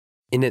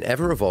In an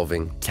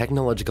ever-evolving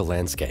technological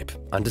landscape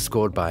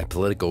underscored by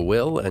political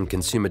will and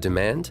consumer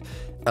demand,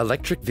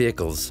 electric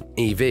vehicles,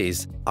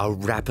 EVs, are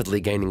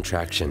rapidly gaining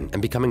traction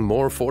and becoming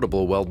more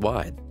affordable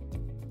worldwide.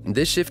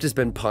 This shift has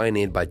been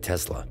pioneered by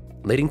Tesla,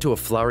 leading to a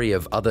flurry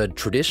of other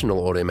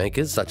traditional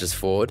automakers such as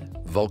Ford,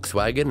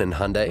 Volkswagen, and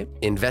Hyundai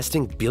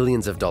investing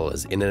billions of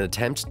dollars in an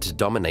attempt to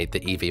dominate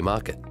the EV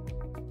market.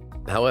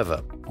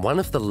 However, one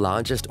of the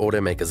largest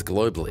automakers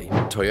globally,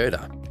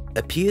 Toyota,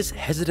 appears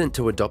hesitant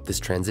to adopt this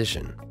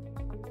transition.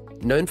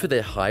 Known for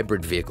their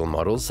hybrid vehicle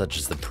models such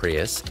as the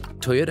Prius,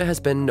 Toyota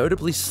has been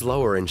notably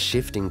slower in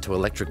shifting to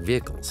electric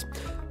vehicles.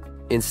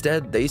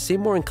 Instead, they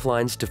seem more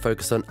inclined to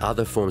focus on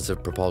other forms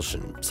of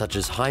propulsion, such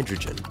as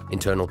hydrogen,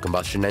 internal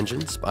combustion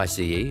engines,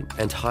 ICE,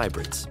 and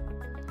hybrids.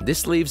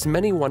 This leaves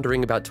many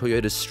wondering about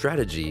Toyota's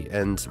strategy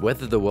and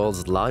whether the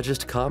world's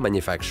largest car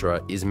manufacturer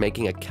is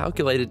making a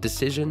calculated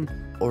decision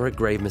or a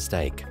grave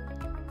mistake.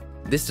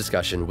 This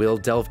discussion will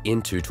delve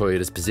into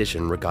Toyota's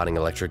position regarding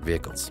electric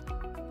vehicles.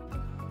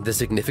 The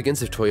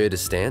significance of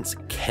Toyota's stance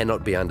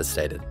cannot be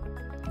understated.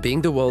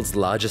 Being the world's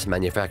largest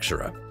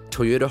manufacturer,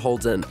 Toyota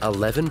holds an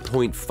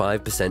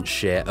 11.5%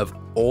 share of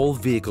all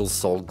vehicles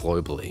sold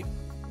globally.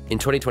 In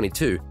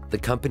 2022, the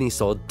company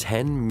sold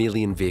 10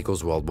 million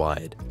vehicles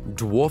worldwide,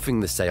 dwarfing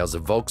the sales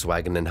of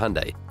Volkswagen and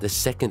Hyundai, the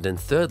second and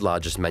third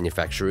largest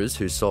manufacturers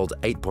who sold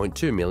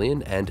 8.2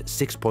 million and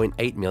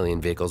 6.8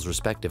 million vehicles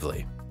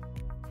respectively.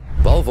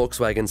 While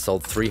Volkswagen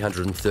sold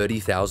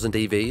 330,000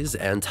 EVs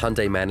and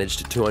Hyundai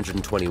managed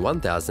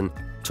 221,000,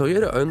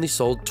 Toyota only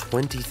sold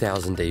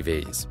 20,000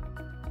 EVs.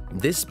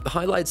 This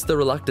highlights the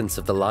reluctance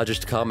of the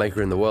largest car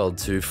maker in the world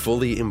to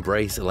fully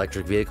embrace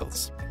electric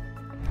vehicles.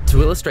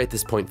 To illustrate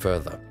this point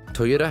further,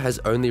 Toyota has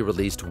only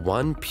released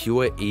one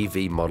pure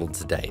EV model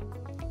to date,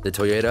 the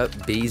Toyota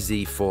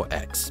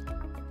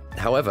bZ4X.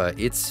 However,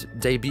 its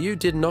debut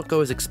did not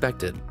go as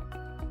expected.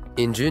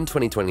 In June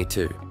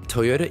 2022,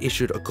 Toyota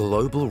issued a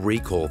global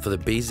recall for the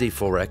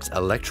bZ4X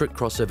electric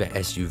crossover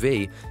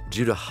SUV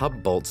due to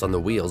hub bolts on the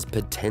wheels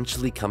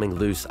potentially coming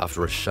loose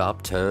after a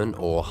sharp turn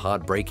or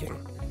hard braking.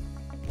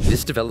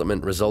 This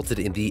development resulted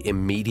in the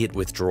immediate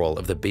withdrawal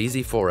of the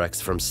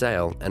bZ4X from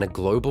sale and a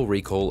global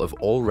recall of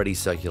already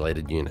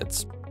circulated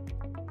units.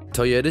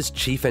 Toyota's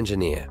chief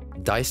engineer,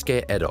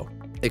 Daisuke Edo,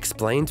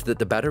 explained that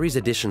the battery's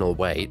additional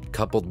weight,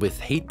 coupled with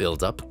heat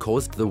buildup,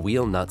 caused the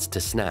wheel nuts to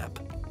snap.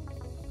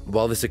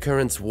 While this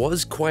occurrence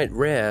was quite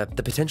rare,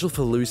 the potential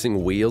for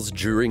losing wheels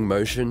during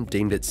motion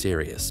deemed it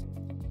serious.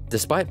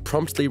 Despite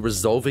promptly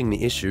resolving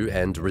the issue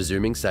and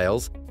resuming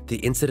sales, the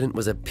incident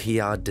was a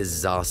PR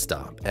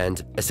disaster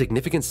and a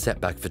significant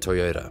setback for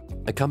Toyota,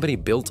 a company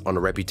built on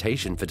a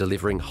reputation for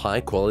delivering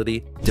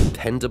high-quality,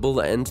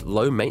 dependable, and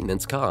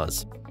low-maintenance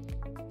cars.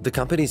 The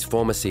company's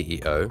former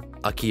CEO,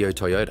 Akio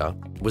Toyoda,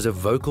 was a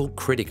vocal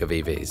critic of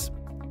EVs.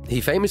 He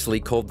famously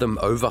called them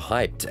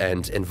overhyped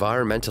and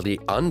environmentally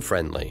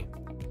unfriendly.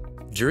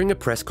 During a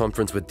press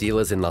conference with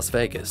dealers in Las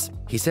Vegas,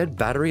 he said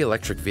battery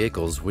electric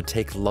vehicles would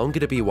take longer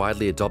to be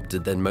widely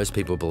adopted than most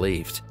people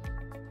believed.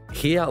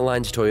 He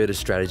outlined Toyota's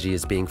strategy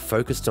as being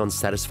focused on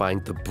satisfying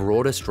the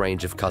broadest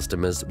range of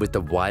customers with the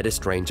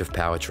widest range of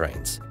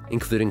powertrains,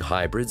 including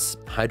hybrids,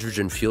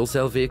 hydrogen fuel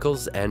cell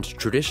vehicles, and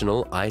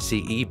traditional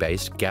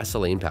ICE-based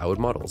gasoline-powered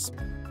models.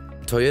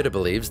 Toyota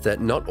believes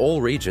that not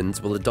all regions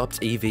will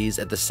adopt EVs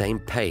at the same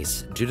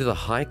pace due to the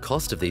high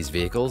cost of these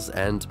vehicles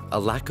and a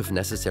lack of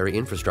necessary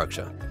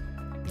infrastructure.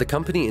 The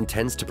company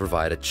intends to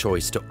provide a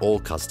choice to all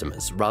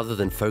customers rather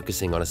than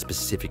focusing on a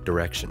specific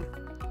direction.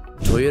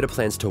 Toyota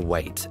plans to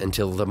wait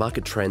until the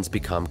market trends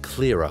become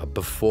clearer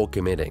before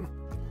committing.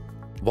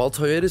 While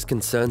Toyota's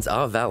concerns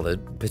are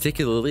valid,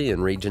 particularly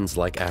in regions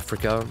like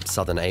Africa,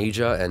 Southern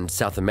Asia, and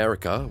South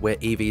America, where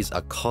EVs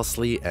are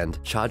costly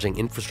and charging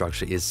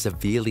infrastructure is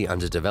severely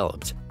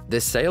underdeveloped, their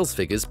sales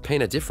figures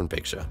paint a different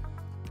picture.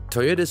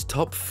 Toyota's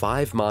top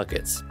 5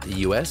 markets,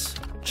 the US,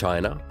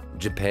 China,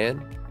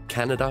 Japan,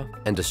 Canada,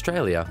 and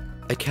Australia,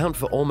 account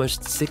for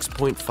almost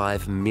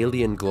 6.5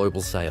 million global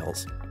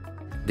sales.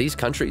 These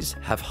countries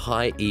have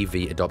high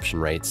EV adoption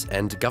rates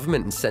and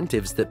government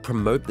incentives that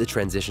promote the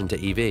transition to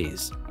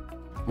EVs.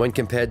 When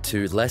compared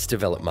to less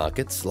developed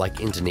markets like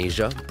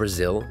Indonesia,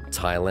 Brazil,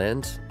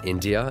 Thailand,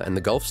 India, and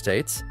the Gulf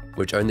states,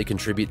 which only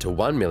contribute to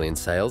 1 million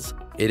sales,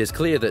 it is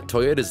clear that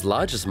Toyota's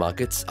largest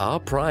markets are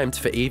primed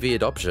for EV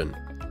adoption.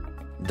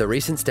 The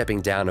recent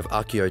stepping down of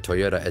Akio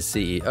Toyoda as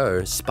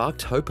CEO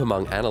sparked hope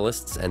among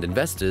analysts and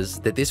investors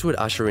that this would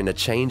usher in a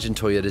change in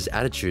Toyota's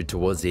attitude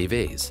towards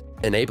EVs,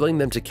 enabling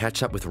them to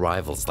catch up with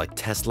rivals like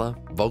Tesla,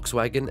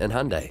 Volkswagen, and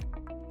Hyundai.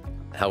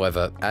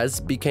 However,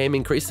 as became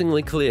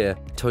increasingly clear,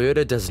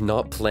 Toyota does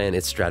not plan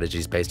its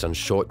strategies based on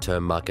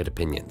short-term market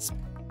opinions.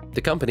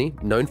 The company,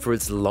 known for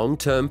its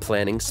long-term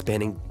planning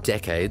spanning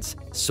decades,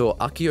 saw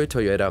Akio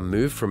Toyoda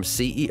move from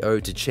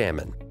CEO to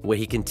chairman, where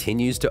he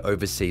continues to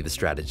oversee the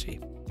strategy.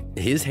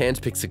 His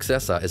handpicked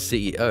successor as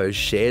CEO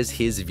shares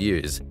his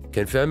views,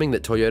 confirming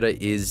that Toyota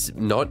is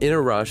not in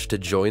a rush to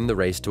join the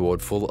race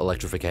toward full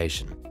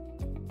electrification.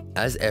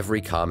 As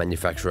every car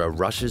manufacturer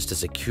rushes to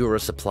secure a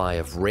supply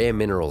of rare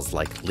minerals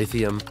like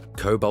lithium,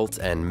 cobalt,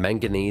 and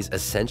manganese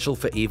essential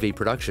for EV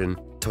production,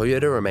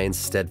 Toyota remains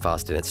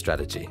steadfast in its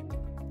strategy.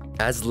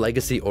 As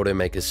legacy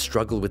automakers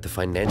struggle with the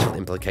financial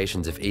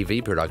implications of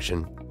EV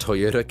production,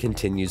 Toyota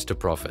continues to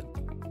profit.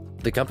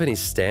 The company's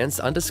stance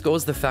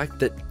underscores the fact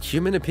that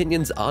human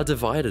opinions are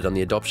divided on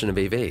the adoption of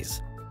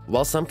EVs.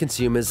 While some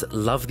consumers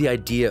love the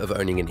idea of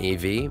owning an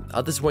EV,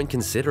 others won't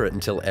consider it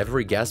until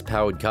every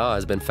gas-powered car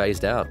has been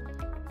phased out.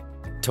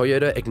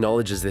 Toyota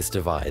acknowledges this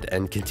divide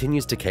and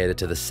continues to cater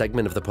to the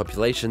segment of the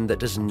population that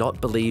does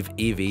not believe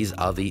EVs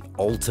are the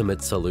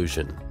ultimate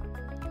solution.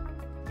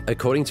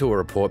 According to a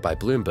report by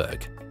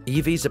Bloomberg,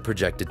 EVs are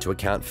projected to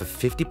account for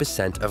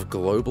 50% of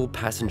global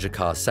passenger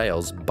car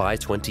sales by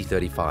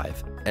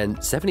 2035 and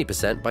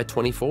 70% by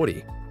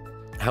 2040.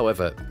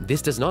 However,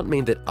 this does not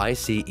mean that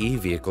ICE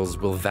vehicles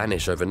will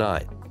vanish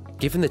overnight.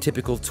 Given the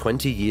typical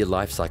 20-year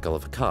life cycle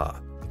of a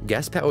car,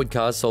 gas-powered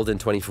cars sold in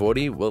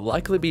 2040 will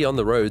likely be on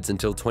the roads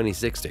until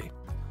 2060.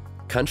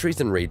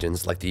 Countries and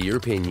regions like the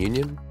European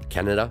Union,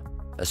 Canada,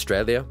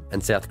 Australia,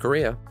 and South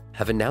Korea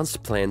have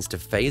announced plans to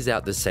phase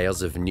out the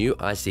sales of new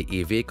ICE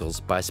vehicles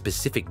by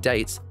specific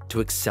dates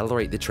to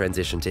accelerate the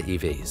transition to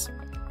EVs.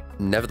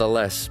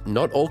 Nevertheless,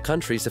 not all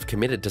countries have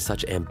committed to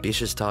such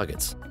ambitious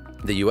targets.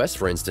 The US,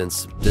 for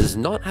instance, does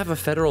not have a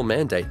federal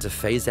mandate to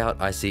phase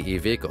out ICE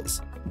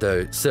vehicles,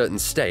 though certain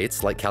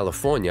states like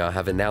California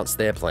have announced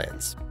their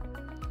plans.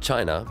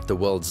 China, the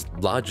world's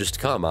largest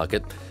car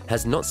market,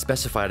 has not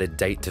specified a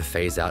date to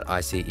phase out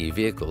ICE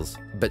vehicles,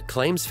 but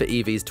claims for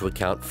EVs to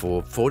account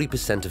for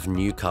 40% of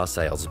new car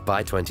sales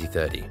by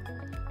 2030.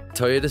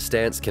 Toyota's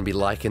stance can be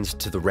likened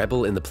to the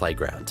rebel in the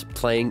playground,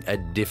 playing a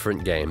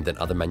different game than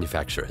other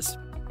manufacturers.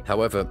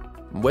 However,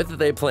 whether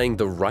they're playing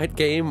the right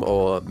game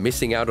or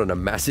missing out on a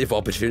massive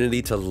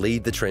opportunity to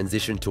lead the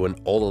transition to an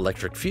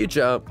all-electric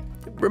future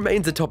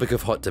remains a topic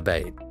of hot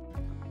debate.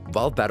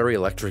 While battery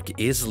electric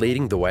is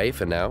leading the way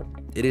for now,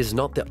 it is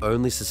not the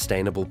only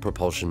sustainable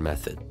propulsion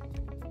method.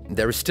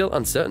 There is still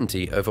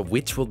uncertainty over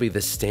which will be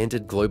the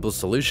standard global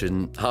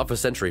solution half a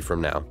century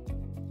from now.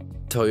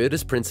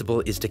 Toyota's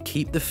principle is to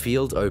keep the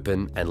field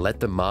open and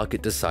let the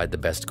market decide the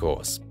best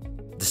course.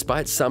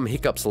 Despite some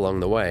hiccups along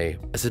the way,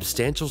 a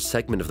substantial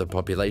segment of the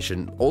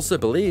population also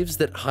believes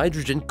that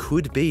hydrogen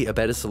could be a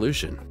better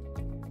solution.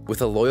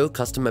 With a loyal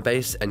customer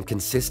base and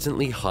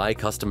consistently high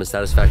customer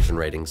satisfaction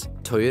ratings,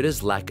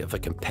 Toyota's lack of a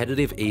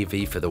competitive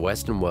EV for the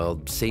Western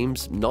world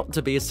seems not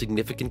to be a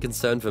significant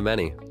concern for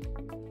many.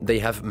 They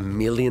have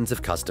millions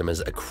of customers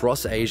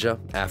across Asia,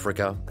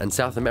 Africa, and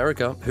South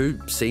America who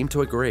seem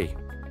to agree.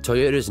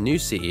 Toyota's new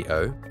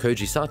CEO,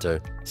 Koji Sato,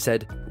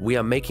 said, "We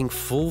are making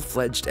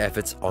full-fledged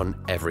efforts on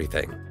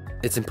everything.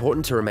 It's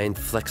important to remain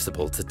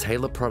flexible to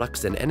tailor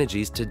products and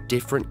energies to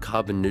different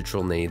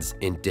carbon-neutral needs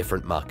in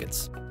different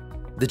markets."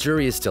 The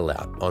jury is still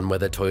out on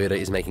whether Toyota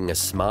is making a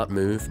smart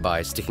move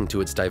by sticking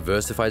to its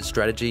diversified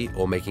strategy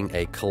or making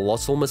a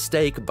colossal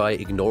mistake by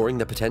ignoring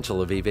the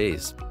potential of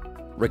EVs.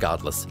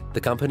 Regardless,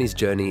 the company's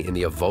journey in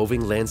the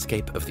evolving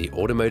landscape of the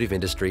automotive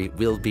industry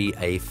will be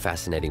a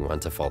fascinating one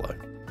to follow.